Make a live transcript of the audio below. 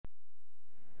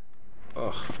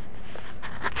Ugh.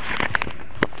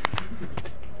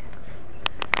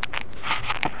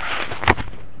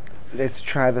 Let's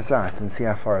try this out and see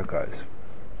how far it goes.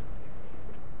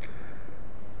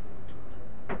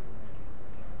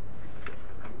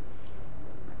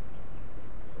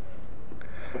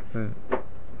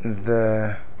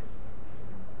 The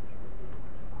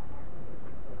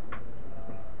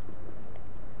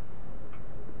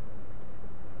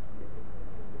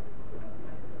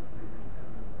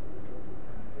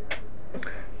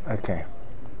okay.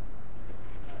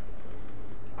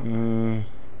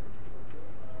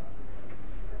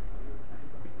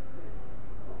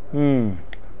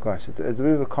 Gosh, it's a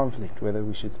bit of a conflict whether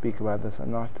we should speak about this or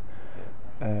not.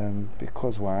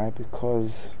 Because why?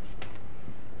 Because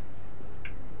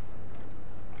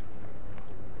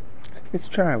let's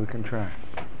try. We can try.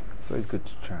 It's always good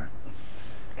to try.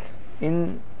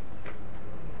 In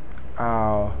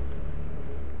our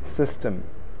system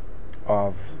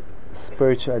of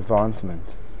spiritual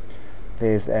advancement,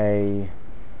 there's a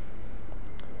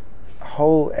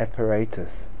whole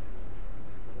apparatus,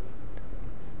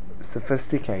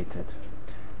 sophisticated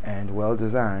and well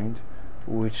designed,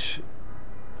 which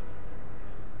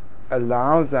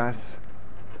allows us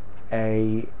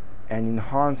an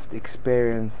enhanced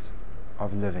experience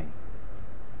of living.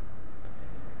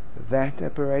 That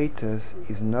apparatus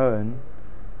is known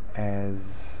as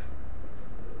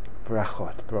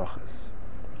brachas.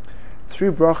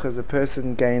 Through brachas, a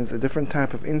person gains a different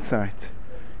type of insight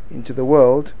into the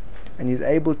world, and is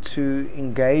able to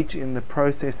engage in the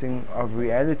processing of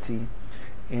reality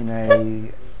in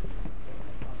a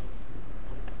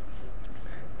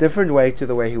different way to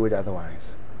the way he would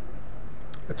otherwise.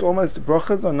 It's almost,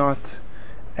 brachas are not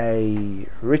a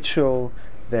ritual,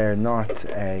 they're not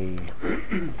a,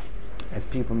 as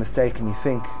people mistakenly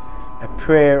think, a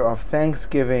prayer of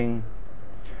thanksgiving.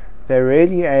 They're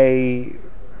really a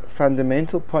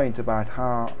fundamental point about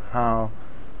how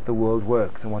the world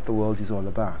works and what the world is all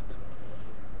about.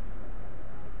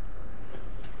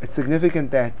 It's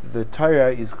significant that the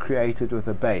Torah is created with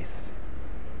a base.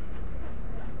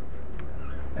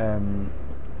 Now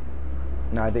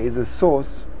there is a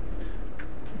source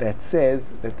that says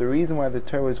that the reason why the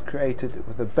Torah was created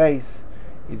with a base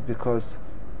is because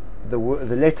the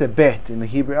letter Bet in the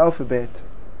Hebrew alphabet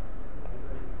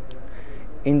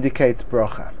indicates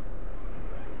bracha.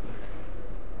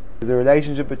 There's a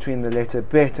relationship between the letter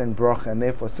Bet and bracha, and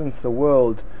therefore, since the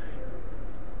world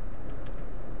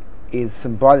is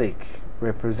symbolic,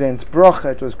 represents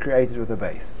bracha, it was created with a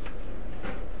base.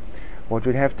 What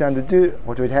we'd have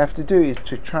to do is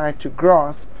to try to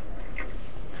grasp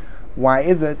why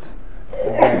is it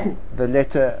that the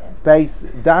letter base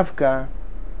davka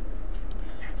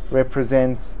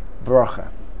represents bracha,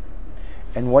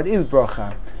 and what is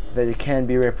bracha that it can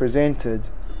be represented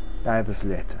by this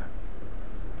letter.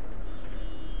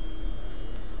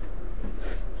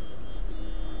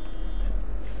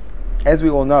 As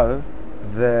we all know,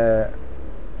 the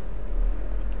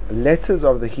letters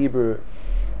of the Hebrew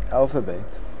alphabet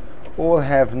all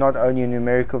have not only a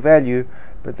numerical value,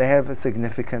 but they have a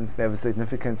significance. They have a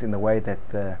significance in the way that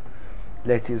the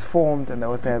letter is formed, and they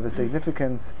also have a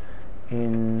significance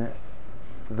in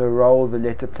the role the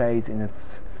letter plays in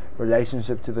its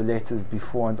relationship to the letters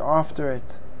before and after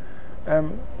it.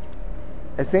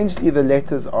 Essentially, the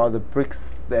letters are the bricks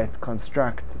that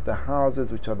construct the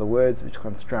houses, which are the words which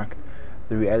construct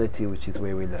the reality, which is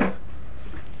where we live.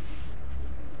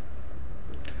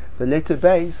 The letter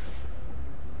base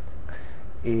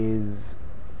is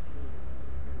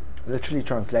literally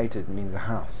translated means a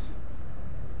house.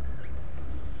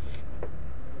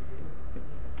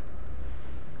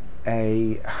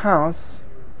 A house,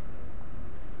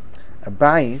 a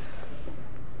bais,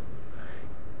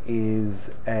 is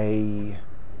a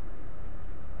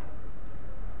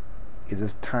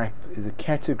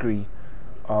category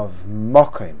of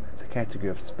mokim. It's a category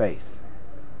of space.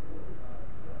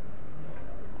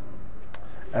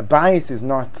 A bais is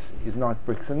not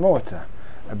bricks and mortar.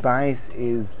 A bais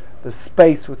is the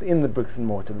space within the bricks and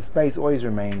mortar. The space always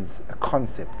remains a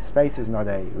concept. Space is not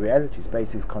a reality.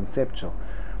 Space is conceptual.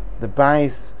 The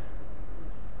bais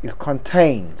is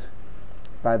contained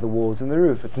by the walls and the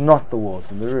roof. It's not the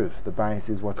walls and the roof. The bais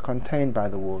is what's contained by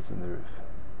the walls and the roof.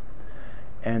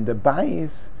 And the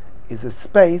bais is a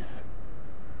space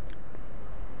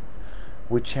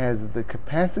which has the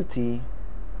capacity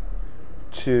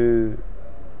to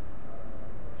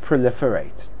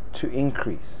proliferate, to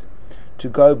increase, to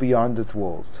go beyond its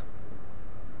walls.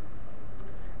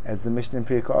 As the Mishnah in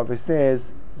Pirkei Avos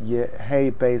says,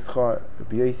 Yehei Beischa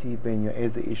Rabbi Yossi ben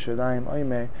Yoezer Yerushalayim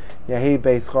Omer, Yehei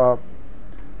Beischa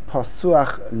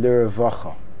Pasuach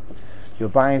L'Revacha. your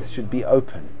bias should be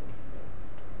open.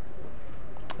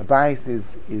 A bias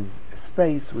is a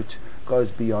space which goes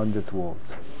beyond its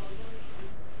walls.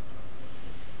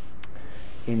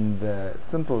 In the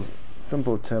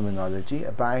simple terminology,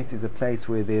 a bias is a place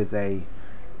where there's a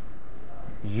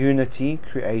unity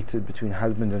created between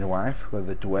husband and wife, who are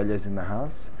the dwellers in the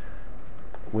house.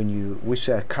 When you wish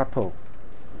a couple,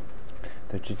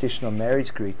 the traditional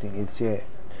marriage greeting is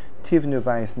Tivnu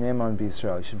bayis ne'eman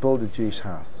b'Yisrael. You should build a Jewish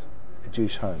house, a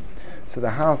Jewish home. So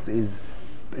the house is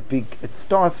it's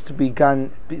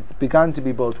begun to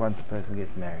be built once a person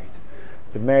gets married.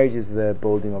 The marriage is the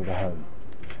building of the home,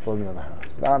 building of the house.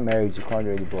 Without marriage, you can't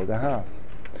really build a house.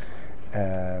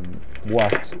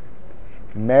 What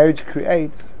marriage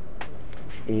creates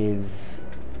is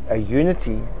a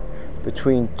unity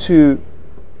between two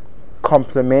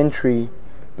complementary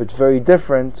but very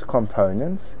different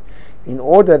components, in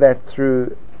order that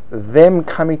through them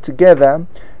coming together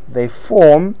they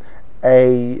form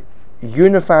a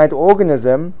unified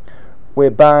organism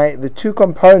whereby the two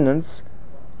components,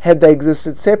 had they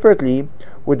existed separately,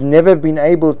 would never have been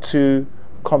able to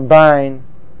combine.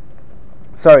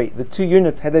 The two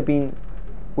units, had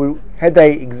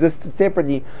they existed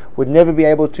separately, would never be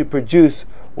able to produce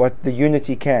what the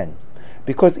unity can,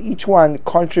 because each one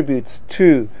contributes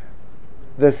to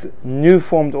this new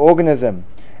formed organism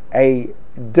a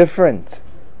different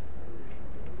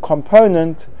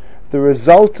component. The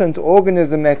resultant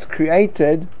organism that's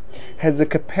created has the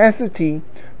capacity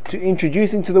to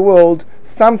introduce into the world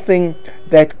something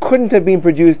that couldn't have been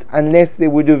produced unless there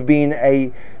would have been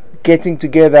a getting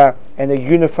together and a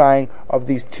unifying of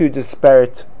these two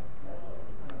disparate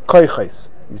koiches,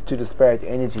 these two disparate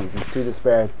energies, these two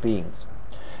disparate beings.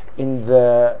 In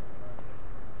the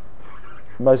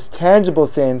most tangible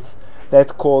sense,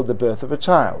 that's called the birth of a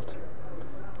child.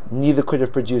 Neither could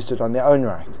have produced it on their own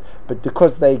right, but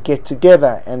because they get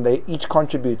together and they each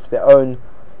contributes their own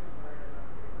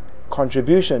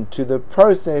contribution to the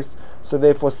process, so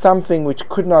therefore something which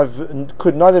could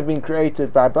not have been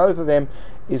created by both of them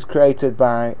is created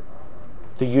by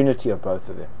the unity of both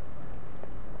of them.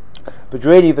 But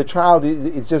really the child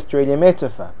is just really a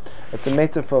metaphor. It's a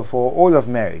metaphor for all of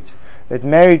marriage. That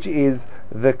marriage is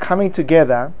the coming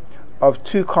together of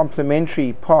two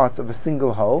complementary parts of a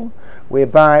single whole,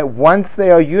 whereby once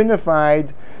they are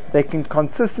unified, they can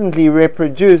consistently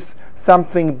reproduce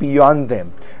something beyond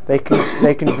them. They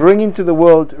can bring into the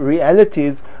world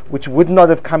realities which would not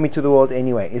have come into the world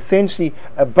anyway. Essentially,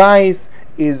 a bias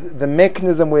is the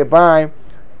mechanism whereby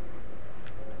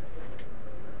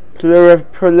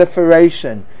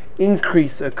proliferation,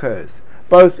 increase occurs,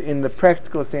 both in the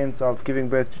practical sense of giving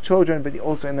birth to children, but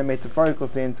also in the metaphorical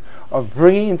sense of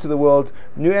bringing into the world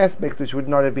new aspects which would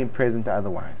not have been present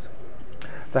otherwise.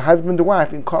 The husband and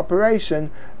wife in cooperation,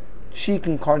 she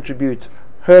can contribute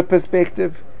her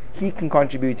perspective, he can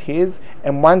contribute his,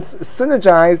 and once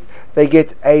synergized, they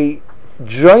get a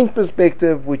joint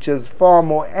perspective which is far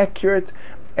more accurate,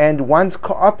 and once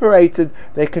cooperated,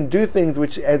 they can do things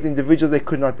which as individuals they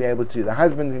could not be able to do. The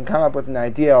husband can come up with an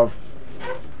idea of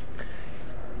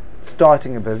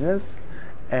starting a business,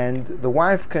 and the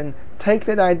wife can take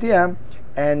that idea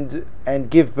and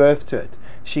give birth to it.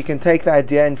 She can take the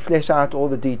idea and flesh out all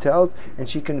the details, and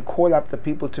she can call up the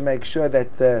people to make sure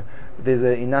that there's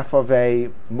enough of a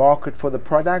market for the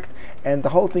product, and the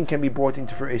whole thing can be brought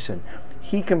into fruition.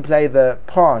 He can play the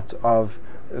part of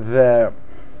the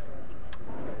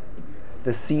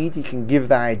seed, he can give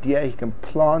the idea, he can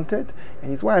plant it, and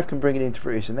his wife can bring it into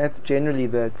fruition. That's generally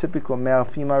the typical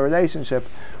male-female relationship,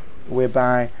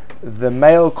 whereby the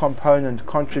male component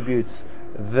contributes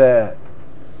the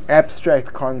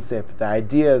abstract concept, the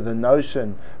idea, the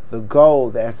notion, the goal,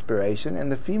 the aspiration,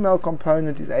 and the female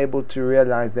component is able to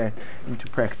realize that into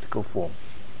practical form.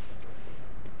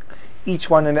 Each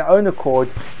one in their own accord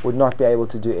would not be able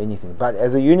to do anything, but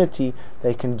as a unity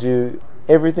they can do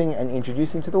everything and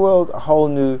introduce into the world a whole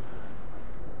new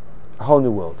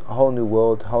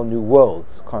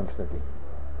worlds constantly.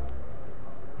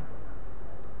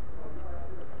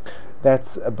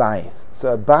 That's a bias.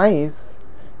 So a bias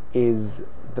is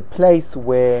the place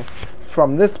where,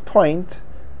 from this point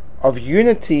of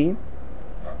unity,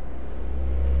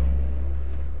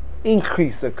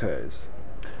 increase occurs.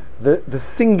 The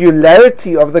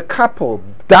singularity of the couple,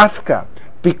 dafka,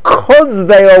 because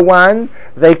they are one,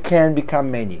 they can become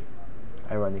many,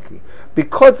 ironically.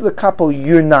 Because the couple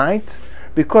unite,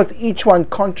 because each one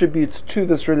contributes to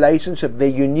this relationship their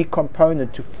unique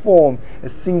component to form a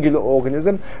singular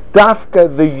organism,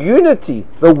 dafka, the unity,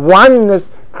 the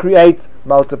oneness, creates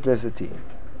multiplicity.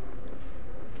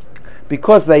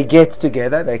 Because they get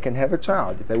together, they can have a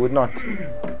child. If they would not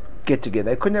get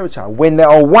together. They couldn't have a child. When they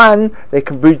are one, they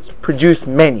can produce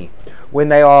many. When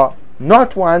they are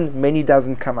not one, many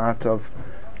doesn't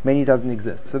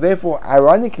exist. So therefore,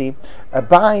 ironically, a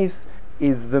bais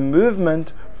is the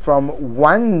movement from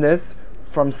oneness,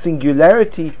 from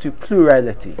singularity to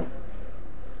plurality.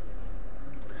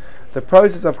 The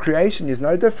process of creation is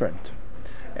no different.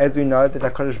 As we know that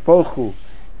HaKadosh Baruch Hu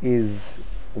is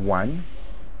one,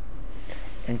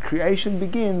 and creation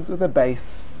begins with a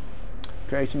base.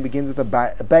 Creation begins with a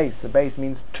base. A base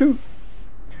means two,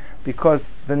 because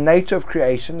the nature of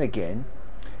creation, again,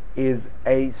 is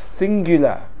a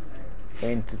singular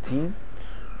entity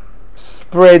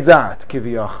spreads out,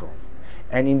 kiviyachol.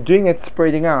 And in doing that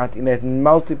spreading out, in that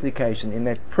multiplication, in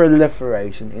that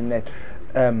proliferation, in that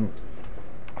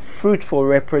fruitful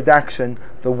reproduction,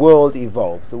 the world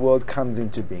evolves. The world comes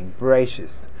into being.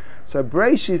 Bereshis. So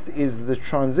Bereshis is the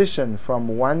transition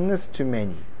from oneness to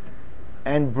many.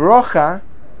 And brocha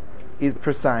is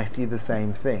precisely the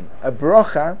same thing. A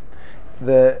brocha,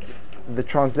 the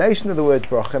translation of the word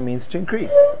brocha means to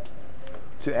increase,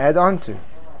 to add on to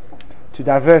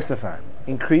diversify,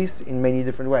 increase in many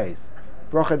different ways.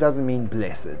 Brocha doesn't mean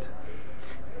blessed.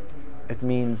 It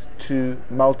means to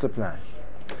multiply.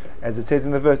 As it says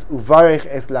in the verse, Uvarech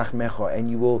es lachmecha,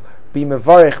 and you will be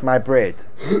mevarech my bread.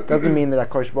 It doesn't mean that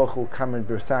HaKadosh Baruch Hu will come and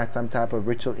recite some type of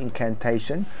ritual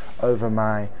incantation over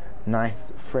my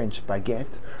nice French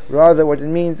baguette. Rather, what it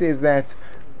means is that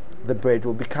the bread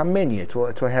will become many. It will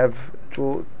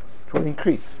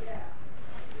increase.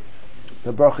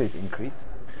 So bracha is increase,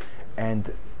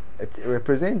 and it's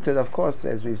represented, of course,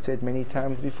 as we've said many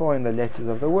times before, in the letters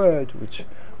of the word, which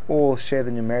all share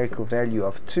the numerical value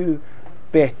of 2.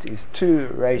 Bet is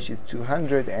 2, Reish is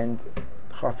 200, and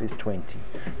Chaf is 20,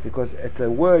 because it's a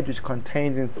word which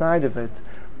contains inside of it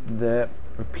the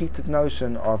repeated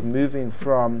notion of moving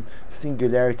from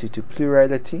singularity to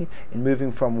plurality, in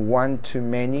moving from one to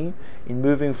many, in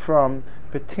moving from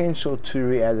potential to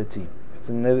reality. It's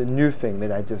another new thing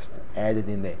that I just added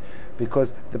in there,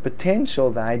 because the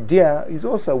potential, the idea, is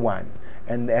also one,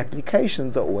 and the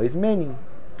applications are always many.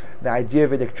 The idea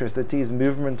of electricity is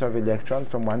movement of electrons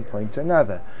from one point to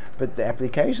another, but the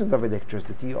applications of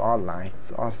electricity are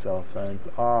lights, are cell phones,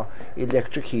 are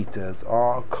electric heaters,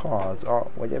 are cars, or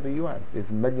whatever you want.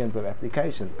 There's millions of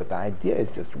applications, but the idea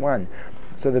is just one.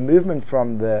 So the movement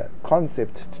from the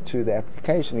concept to the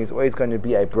application is always going to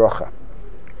be a brocha.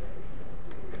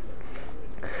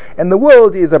 And the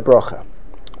world is a brocha.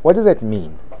 What does that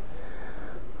mean?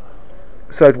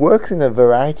 So it works in a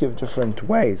variety of different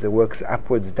ways. It works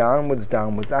upwards, downwards,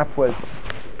 downwards, upwards.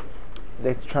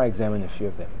 Let's try examine a few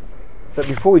of them. But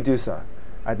before we do so,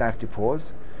 I'd like to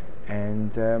pause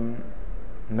and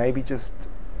maybe just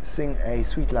sing a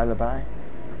sweet lullaby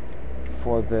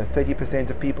for the 30%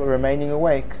 of people remaining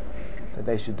awake, that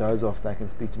they should doze off so I can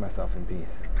speak to myself in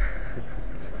peace.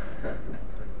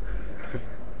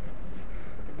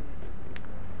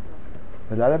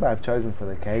 The lullaby I've chosen for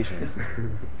the occasion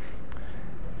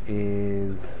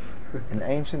is an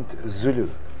ancient Zulu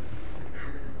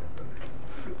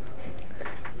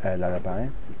lullaby.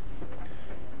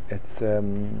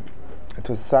 It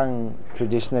was sung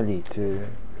traditionally to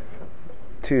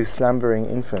two slumbering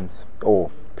infants,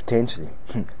 or potentially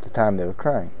at the time they were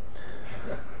crying.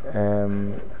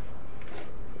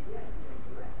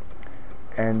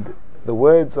 And the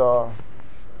words are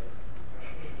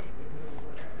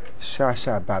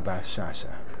Shasha Baba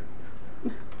Shasha.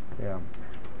 Yeah.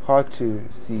 Hard to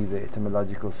see the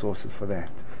etymological sources for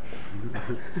that.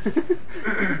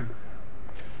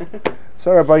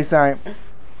 So Rabbi Isai,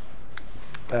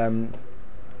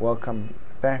 welcome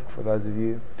back for those of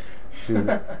you who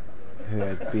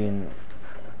had been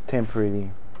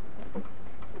temporarily.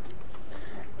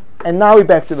 And now we're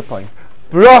back to the point.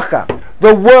 Bracha,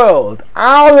 the world,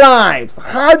 our lives,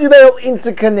 how do they all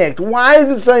interconnect? Why is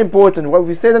it so important? What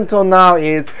we've said until now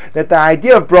is that the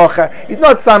idea of bracha is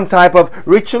not some type of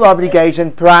ritual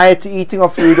obligation prior to eating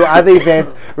of food or other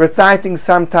events, reciting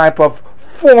some type of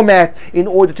format in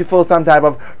order to fulfill some type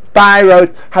of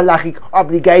by-rote halachic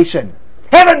obligation.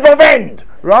 Heaven forfend!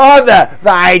 Rather,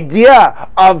 the idea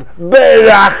of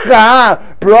bracha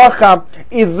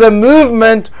is the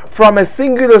movement from a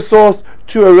singular source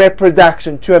to a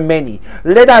reproduction, to a many.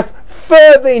 Let us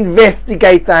further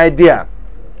investigate the idea.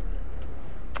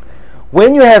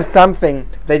 When you have something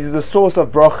that is a source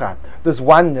of bracha, this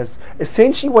oneness,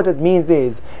 essentially what it means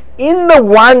is, in the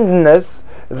oneness,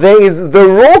 there is the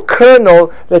raw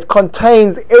kernel that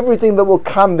contains everything that will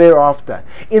come thereafter.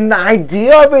 In the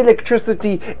idea of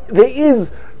electricity, there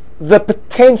is the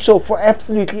potential for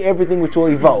absolutely everything which will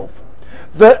evolve.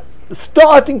 The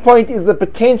starting point is the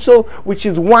potential, which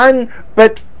is one,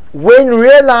 but when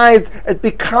realized, it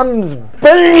becomes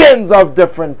billions of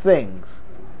different things.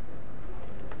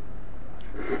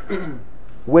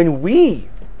 When we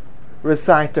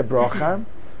recite a bracha,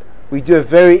 we do a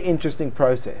very interesting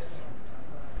process.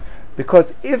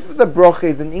 Because if the bracha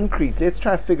is an increase, let's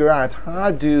try to figure out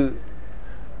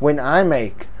when I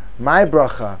make my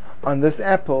bracha on this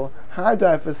apple, how do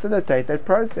I facilitate that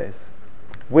process?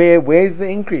 Where's the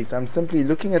increase? I'm simply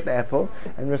looking at the apple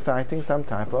and reciting some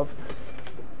type of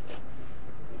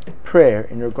prayer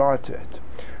in regard to it.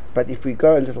 But if we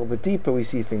go a little bit deeper, we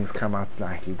see things come out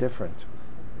slightly different.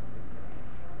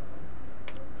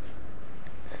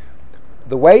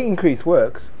 The way increase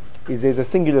works is there's a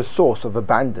singular source of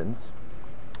abundance.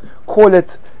 Call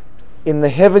it, in the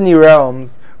heavenly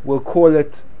realms, we'll call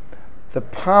it the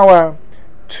power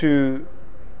to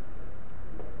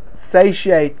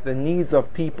satiate the needs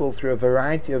of people through a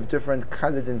variety of different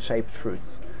colored and shaped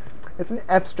fruits. It's an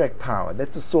abstract power.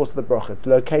 That's the source of the bracha. It's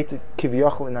located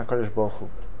kivyochel in HaKadosh Baruch Hu.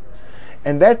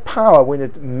 And that power, when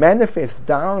it manifests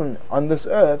down on this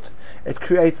earth, it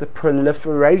creates a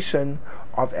proliferation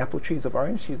of apple trees, of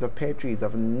orange trees, of pear trees,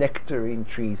 of nectarine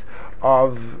trees,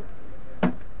 of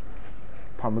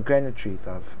pomegranate trees,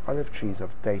 of olive trees, of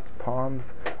date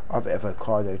palms, of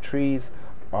avocado trees,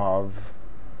 of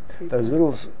those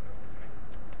little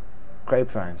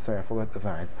grapevines, sorry I forgot the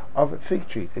vines, of fig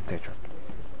trees, etc.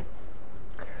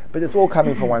 But it's all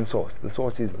coming from one source. The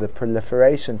source is the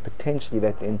proliferation potentially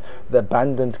that's in the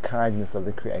abundant kindness of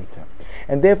the Creator.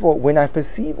 And therefore, when I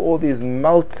perceive all these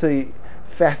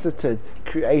multifaceted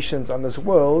creations on this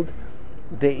world,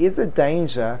 there is a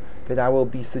danger that I will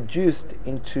be seduced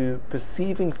into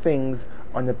perceiving things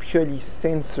on a purely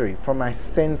sensory, from my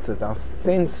senses. Our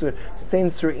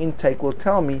sensory intake will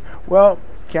tell me, well,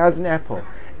 here's an apple.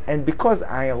 And because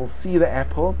I'll see the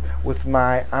apple with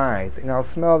my eyes, and I'll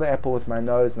smell the apple with my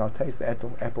nose, and I'll taste the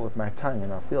apple with my tongue,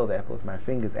 and I'll feel the apple with my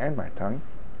fingers and my tongue,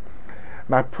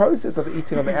 my process of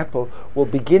eating of the apple will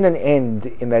begin and end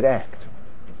in that act.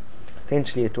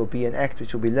 Essentially, it will be an act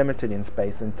which will be limited in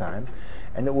space and time,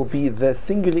 and it will be the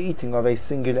singular eating of a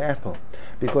singular apple.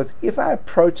 Because if I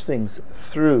approach things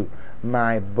through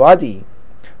my body,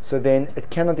 so then it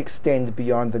cannot extend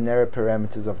beyond the narrow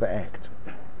parameters of the act.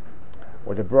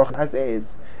 What a bracha does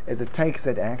is it takes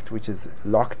that act which is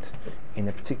locked in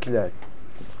a particular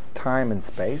time and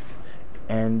space,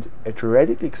 and it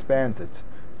radically expands it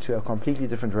to a completely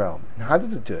different realm. And how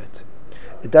does it do it?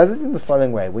 It does it in the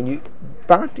following way. When you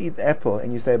about to eat the apple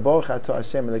and you say, Baruch atah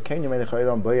Hashem Elokeinu melech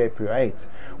haolam boyei pru'eit,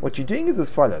 what you're doing is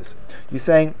as follows. You're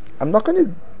saying, I'm not going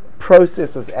to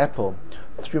process this apple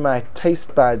through my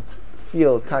taste buds,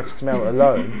 feel, touch, smell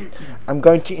alone. I'm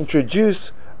going to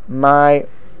introduce my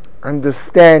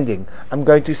understanding. I'm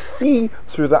going to see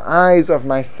through the eyes of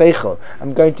my seichel.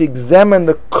 I'm going to examine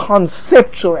the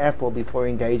conceptual apple before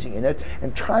engaging in it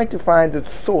and try to find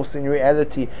its source in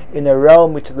reality in a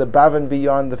realm which is above and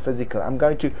beyond the physical. I'm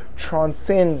going to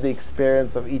transcend the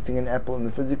experience of eating an apple in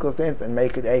the physical sense and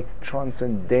make it a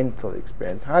transcendental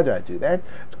experience. How do I do that?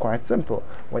 It's quite simple.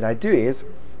 What I do is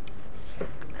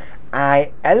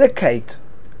I allocate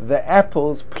the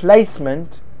apple's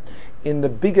placement in the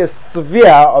biggest sphere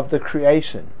of the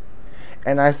creation.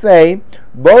 And I say,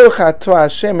 Baruch atah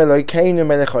Hashem Elokeinu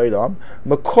melech haolam,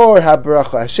 Makor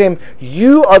habracha. Hashem,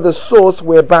 you are the source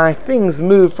whereby things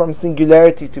move from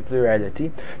singularity to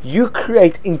plurality. You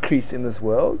create increase in this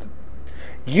world.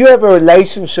 You have a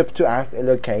relationship to us,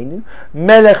 Elokeinu.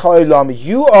 Melech haolam,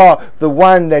 you are the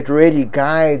one that really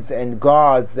guides and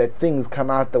guards that things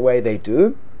come out the way they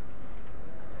do.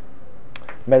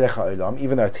 Melech haolam,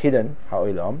 even though it's hidden,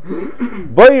 haolam.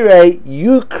 Boirei,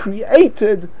 you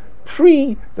created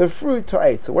the fruit to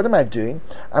eat. So what am I doing?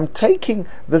 I'm taking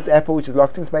this apple which is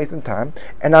locked in space and time,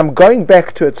 and I'm going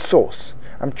back to its source.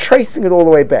 I'm tracing it all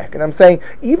the way back, and I'm saying,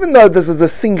 even though this is a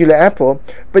singular apple,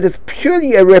 but it's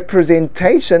purely a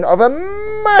representation of a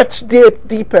much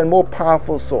deeper and more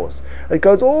powerful source. It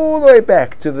goes all the way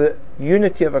back to the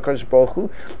unity of HaKadosh Baruch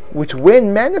Hu, which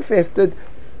when manifested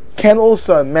can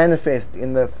also manifest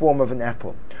in the form of an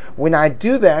apple. When I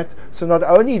do that, so not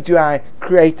only do I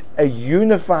create a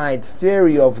unified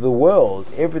theory of the world,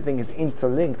 everything is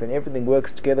interlinked and everything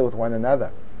works together with one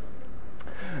another.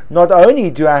 Not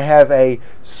only do I have a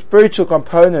spiritual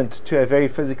component to a very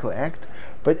physical act,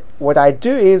 but what I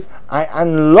do is I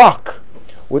unlock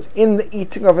within the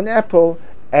eating of an apple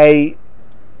a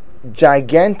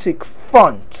gigantic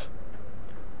font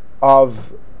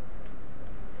of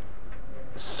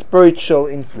spiritual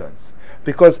influence,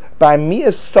 because by me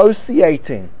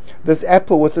associating this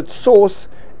apple with its source,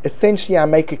 essentially I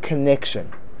make a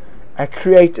connection. I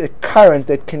create a current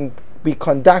that can be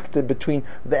conducted between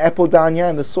the apple down here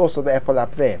and the source of the apple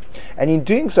up there. And in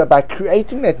doing so, by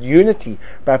creating that unity,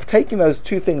 by taking those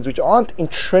two things which aren't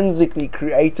intrinsically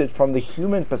created from the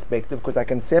human perspective, because I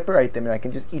can separate them and I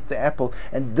can just eat the apple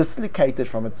and dislocate it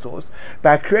from its source,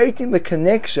 by creating the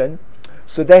connection,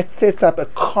 so that sets up a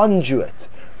conduit.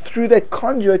 Through that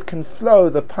conduit can flow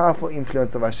the powerful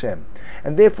influence of Hashem.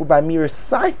 And therefore, by me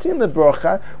reciting the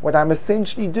bracha, what I'm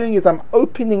essentially doing is I'm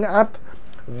opening up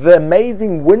the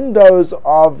amazing windows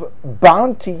of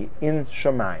bounty in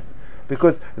Shemayim,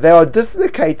 because they are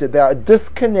dislocated, they are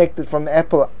disconnected from the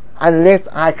apple unless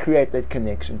I create that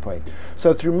connection point.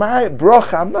 So through my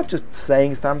bracha, I'm not just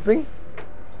saying something,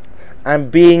 I'm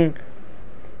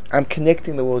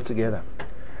connecting the world together.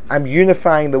 I'm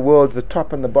unifying the world, the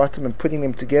top and the bottom, and putting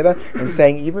them together and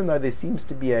saying, even though there seems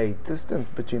to be a distance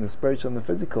between the spiritual and the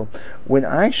physical, when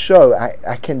I show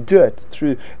I can do it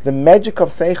through the magic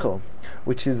of Seichel,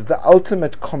 which is the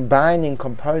ultimate combining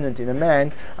component in a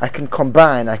man, I can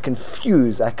combine, I can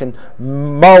fuse, I can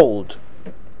mold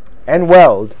and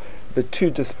weld the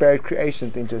two disparate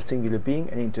creations into a singular being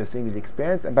and into a singular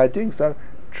experience, and by doing so,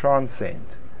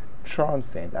 transcend.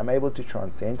 I'm able to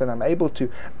transcend, and I'm able to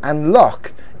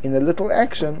unlock in a little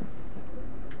action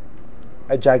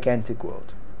a gigantic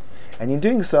world, and in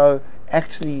doing so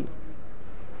actually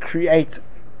create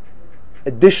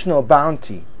additional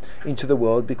bounty into the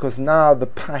world, because now the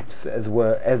pipes, as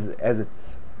we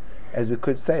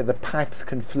could say, the pipes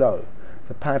can flow.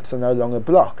 The pipes are no longer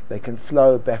blocked. They can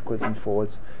flow backwards and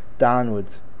forwards,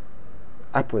 downwards,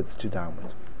 upwards to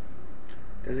downwards.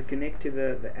 Does it connect to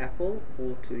the apple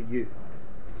or to you?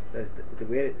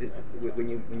 When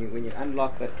you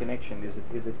unlock that connection, is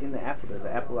it in the apple? Does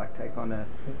the apple like take on a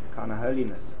kind of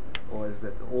holiness, or is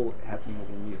that all happening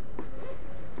within you?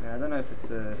 I don't know if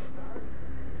it's a.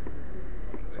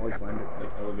 It's always wondered. Like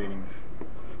elevating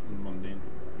the mundane.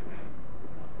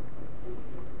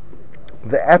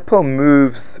 The apple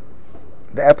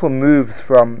moves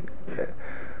from.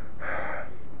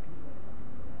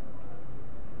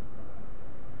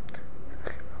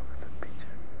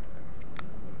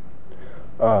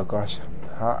 Oh gosh,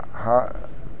 how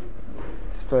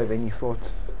still have any thought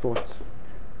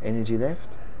energy left?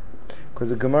 Because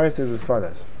the Gemara says as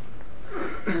follows.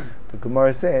 The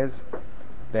Gemara says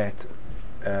that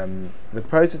the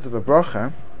process of a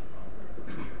bracha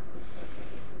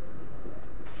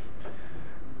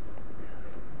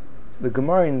the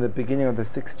Gemara in the beginning of the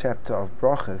 6th chapter of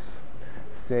Brachas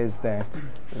says that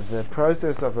the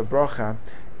process of a bracha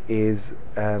is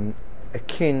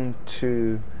akin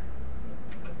to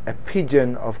a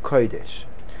pigeon of Kodesh.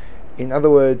 In other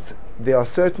words, there are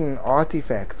certain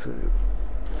artifacts,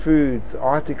 foods,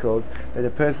 articles that a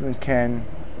person can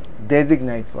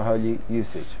designate for holy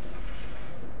usage,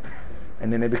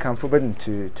 and then they become forbidden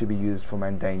to be used for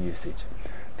mundane usage.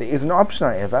 There is an option,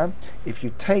 however, if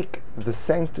you take the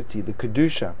sanctity, the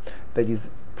kedusha that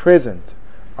is present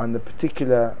on the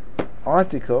particular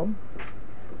article,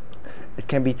 it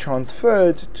can be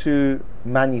transferred to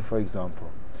money, for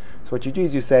example. So what you do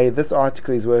is you say, this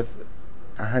article is worth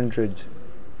 $100.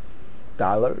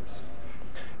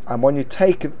 I want you to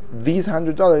take these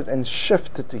 $100 and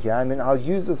shift it to here, and then I'll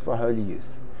use this for holy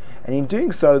use. And in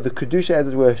doing so, the kedusha, as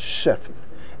it were, shifts,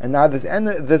 and now this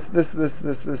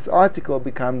article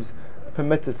becomes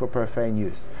permitted for profane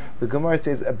use. The Gemara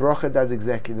says a bracha does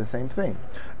exactly the same thing.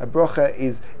 A bracha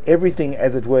is everything,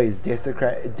 as it were, is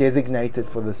designated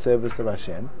for the service of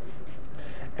Hashem,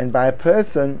 and by a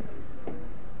person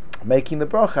making the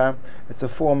bracha, it's a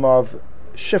form of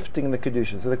shifting the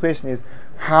kedusha. So the question is,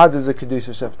 how does the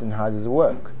kedusha shift and how does it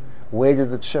work? Where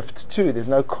does it shift to? There's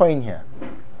no coin here.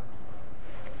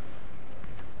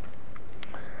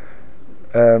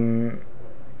 So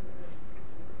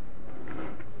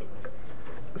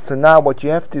now what you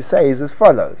have to say is as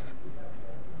follows: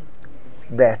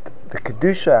 that the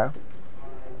kedusha,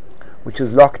 which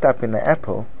is locked up in the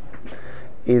apple,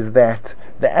 is that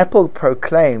the apple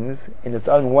proclaims in its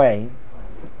own way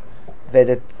that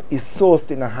it is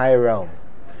sourced in a higher realm,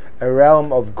 a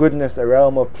realm of goodness, a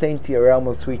realm of plenty, a realm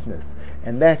of sweetness,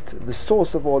 and that the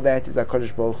source of all that is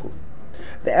HaKadosh Baruch Hu.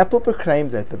 The apple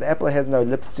proclaims it, but the apple has no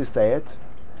lips to say it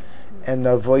and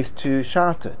no voice to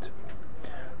shout it.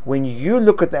 When you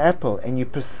look at the apple and you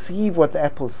perceive what the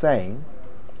apple is saying,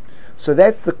 so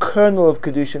that's the kernel of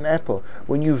Kedusha in the apple.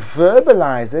 When you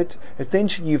verbalize it,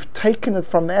 essentially you've taken it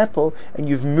from the apple and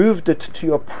you've moved it to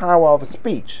your power of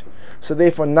speech. So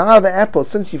therefore now the apple,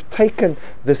 since you've taken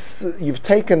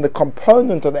the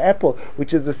component of the apple,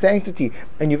 which is the sanctity,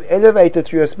 and you've elevated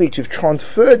through your speech, you've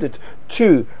transferred it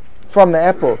from the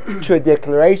apple to a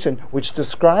declaration which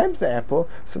describes the apple,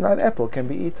 so now the apple can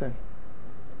be eaten.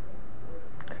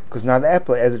 because now the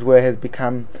apple, as it were, has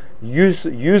become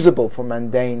usable for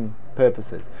mundane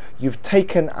purposes. You've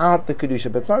taken out the kedusha,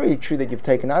 but it's not really true that you've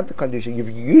taken out the kedusha. You've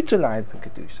utilized the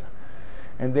kedusha,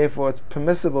 and therefore it's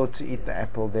permissible to eat the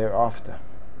apple thereafter.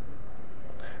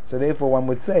 So therefore, one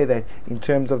would say that in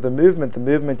terms of the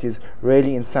movement is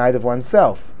really inside of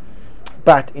oneself.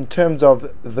 But in terms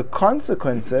of the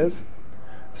consequences,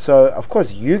 so of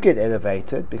course you get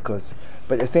elevated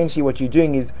but essentially what you're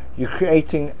doing is you're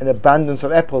creating an abundance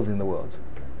of apples in the world,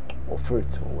 or fruit,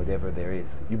 or whatever there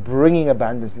is. You're bringing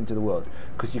abundance into the world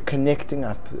because you're connecting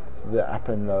up the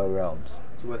upper and lower realms.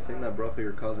 So by saying that bracha,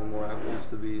 you're causing more apples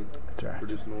to be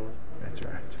produced in the world? That's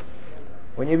right.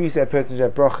 Whenever you say a person should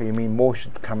have bracha, you mean more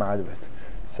should come out of it.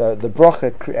 So the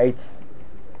bracha creates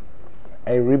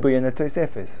a ribuy and a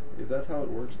tosefes. If that's how it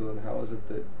works, then how is it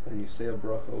that when you say a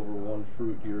bracha over one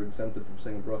fruit, you're exempted from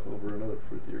saying a bracha over another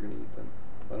fruit that you're going to eat then?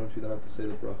 Why don't you then have to say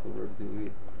the bracha over everything you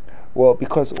eat? Well,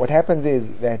 because what happens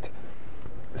is that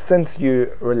since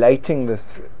you're relating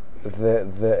this,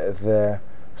 the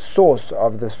source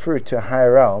of this fruit to a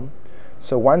higher realm,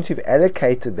 so once you've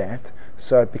allocated that,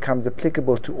 so it becomes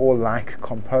applicable to all like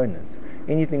components.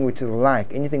 Anything which is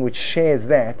like, anything which shares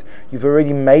that, you've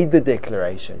already made the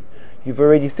declaration. You've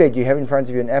already said, you have in front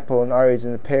of you an apple, an orange,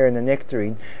 and a pear, and a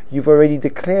nectarine. You've already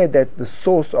declared that the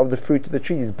source of the fruit of the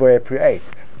tree is boya pri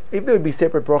eitz. If there would be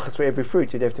separate brachas for every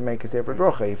fruit, you'd have to make a separate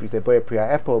bracha. If you say boya pri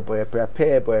apple, boya pri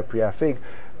pear, boya pri fig,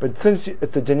 but since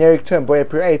it's a generic term, boya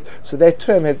pri eitz, so that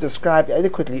term has described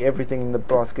adequately everything in the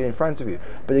basket in front of you.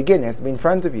 But again, it has to be in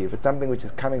front of you. If it's something which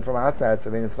is coming from outside,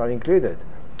 so then it's not included.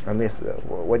 Unless,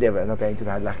 whatever, not going to the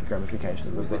halachic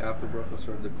ramifications. Was the after bracha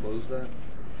started to close that?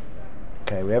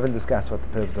 Okay, we haven't discussed what the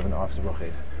purpose of an after bracha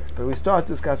is, but we start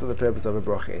to discuss what the purpose of a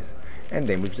bracha is, and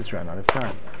then we've just run out of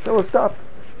time. So we'll stop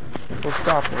and we'll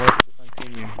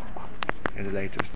continue at a later stage.